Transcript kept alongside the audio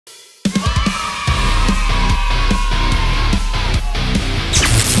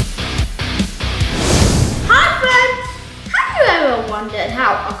wondered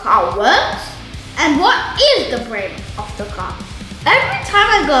how a car works? And what is the brain of the car? Every time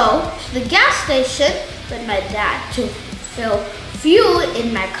I go to the gas station with my dad to fill fuel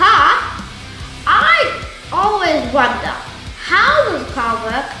in my car, I always wonder, how does the car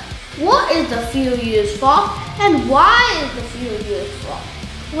work? What is the fuel used for? And why is the fuel used for?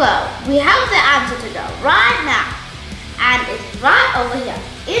 Well, we have the answer to that right now. And it's right over here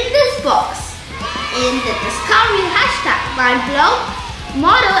in this box, in the Discovery #Mindblown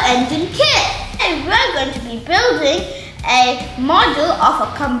model engine kit. And we're going to be building a model of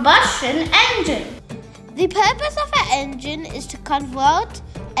a combustion engine. The purpose of an engine is to convert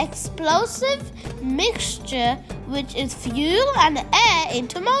explosive mixture, which is fuel and air,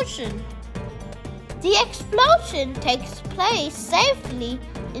 into motion. The explosion takes place safely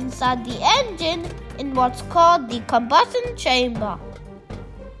inside the engine in what's called the combustion chamber.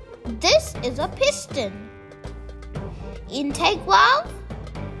 This is a piston, intake valve,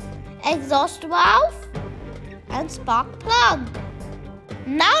 exhaust valve, and spark plug.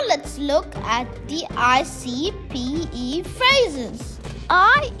 Now let's look at the ICPE phrases.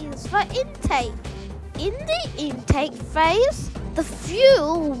 I is for intake. In the intake phase, the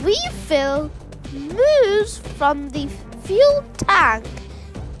fuel we fill moves from the fuel tank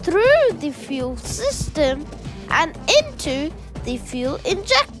through the fuel system and into the fuel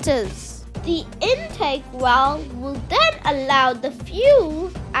injectors. The intake valve will then allow the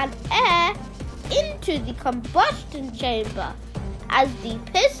fuel and air into the combustion chamber as the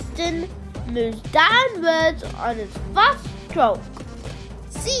piston moves downwards on its first stroke.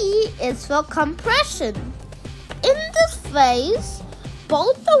 C is for compression. In this phase,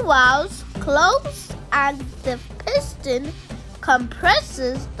 both the valves close and the piston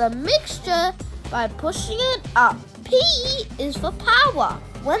compresses the mixture by pushing it up. P is for power.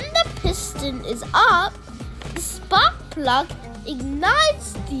 When the piston is up, the spark plug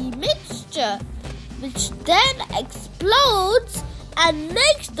ignites the mixture, which then explodes and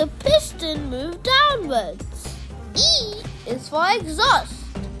makes the piston move downwards. E is for exhaust.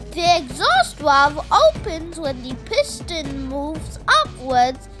 The exhaust valve opens when the piston moves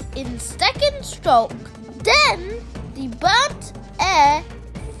upwards in second stroke. Then the burnt air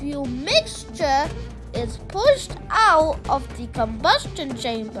fuel mixture is pushed out of the combustion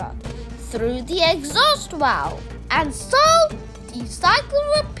chamber through the exhaust valve. And so the cycle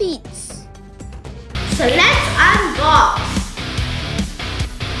repeats. So let's unbox.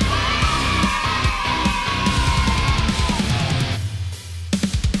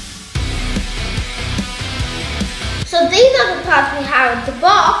 So these are the parts we have in the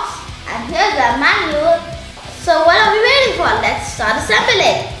box, and here's the manual. So what are we waiting for? Let's start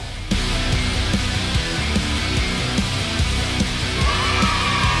assembling.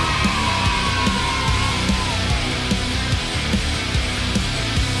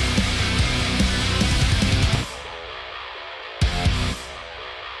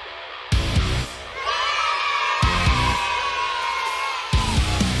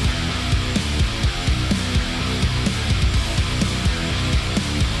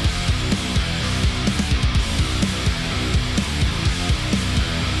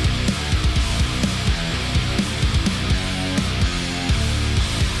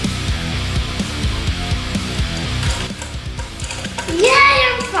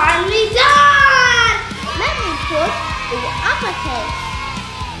 Finally done! Let me put the upper case.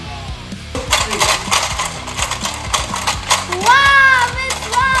 Wow, it's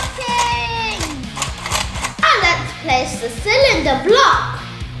working! Now let's place the cylinder block.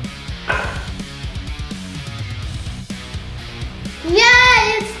 Yeah,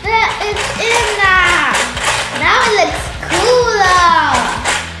 it's in now. Now it looks cooler.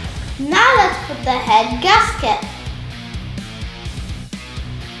 Now let's put the head gasket.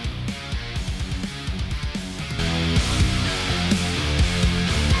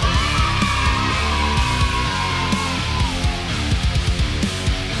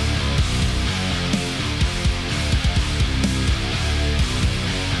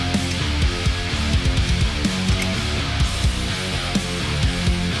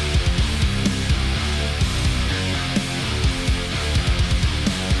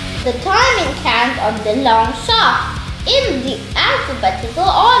 The timing cans on the long shaft in the alphabetical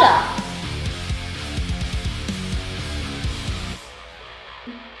order.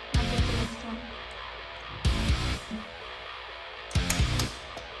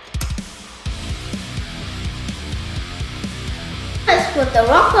 Let's put the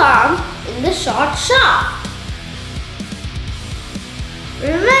rocker arms in the short shaft.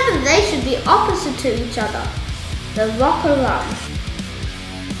 Remember, they should be opposite to each other. The rocker arms.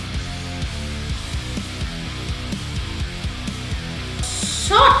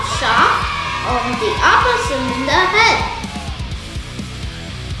 short shaft on the upper cylinder head.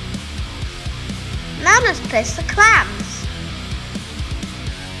 Now let's place the clamps.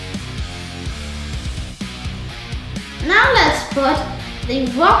 Now let's put the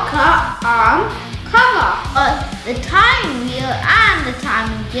rocker arm cover on the timing wheel and the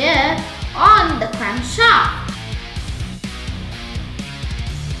timing gear on the crankshaft.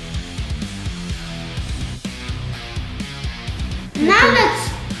 Now let's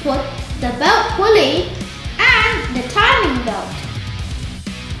put the belt pulley and the timing belt.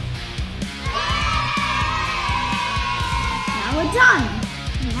 Now we're done.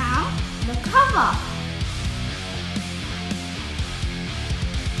 Now the cover.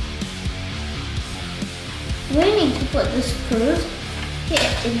 We need to put the screws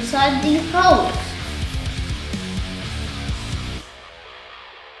here inside these holes.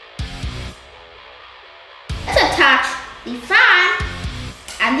 Let's attach the fan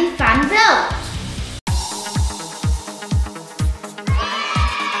and the fan belt.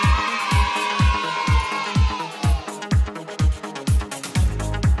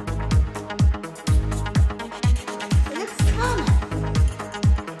 Let's turn it.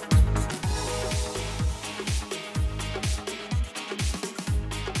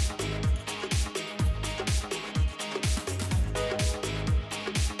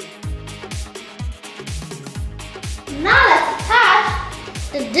 Now let's attach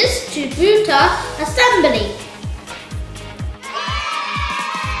the distributor assembly.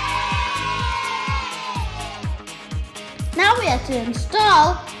 Now we have to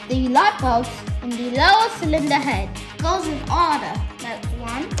install the light bulbs in the lower cylinder head. Goes in order. That's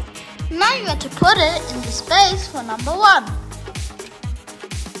 1. Now you have to put it in the space for number 1.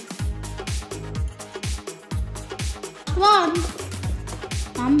 1.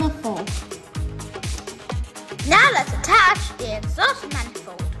 Number 4. Now let's attach the exhaust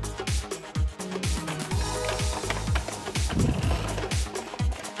manifold.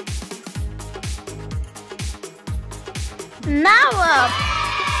 Now we're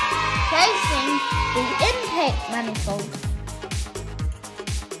placing the intake manifold.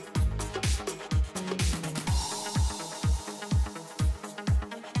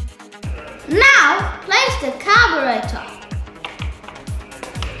 Now place the carburetor.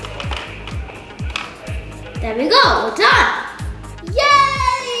 There we go, we're done. Yay,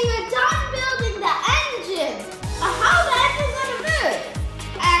 we're done building the engine. But how the engine's going to move?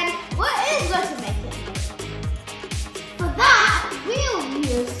 And what is going to make it move? For that, we'll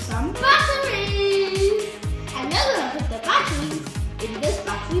use some batteries. And we're going to put the batteries in this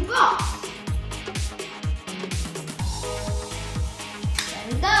battery box. There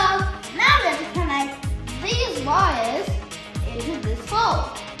we go. Now we have to connect these wires into this hole.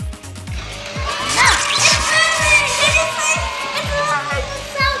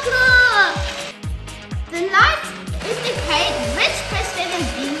 The lights indicate which piston is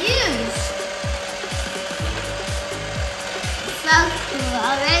being used. So you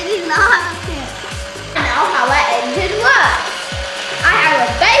already know how our engine works. I have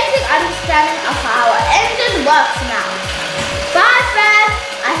a basic understanding of how our engine works now. Bye friends,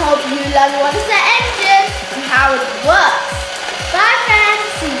 I hope you learned what is the engine and how it works. Bye friends.